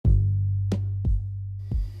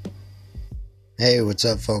Hey, what's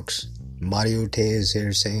up, folks? Mario Tez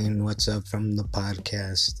here saying what's up from the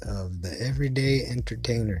podcast of The Everyday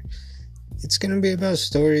Entertainer. It's going to be about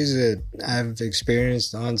stories that I've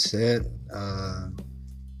experienced on set,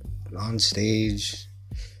 on stage,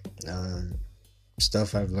 uh,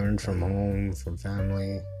 stuff I've learned from home, from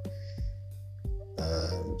family,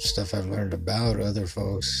 stuff I've learned about other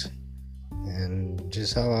folks, and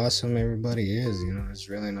just how awesome everybody is. It's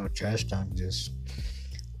really no trash talk, just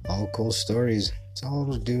all cool stories. It's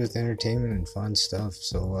all to do with entertainment and fun stuff.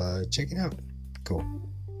 So check it out. Cool.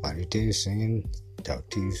 Body saying, talk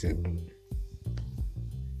to you soon.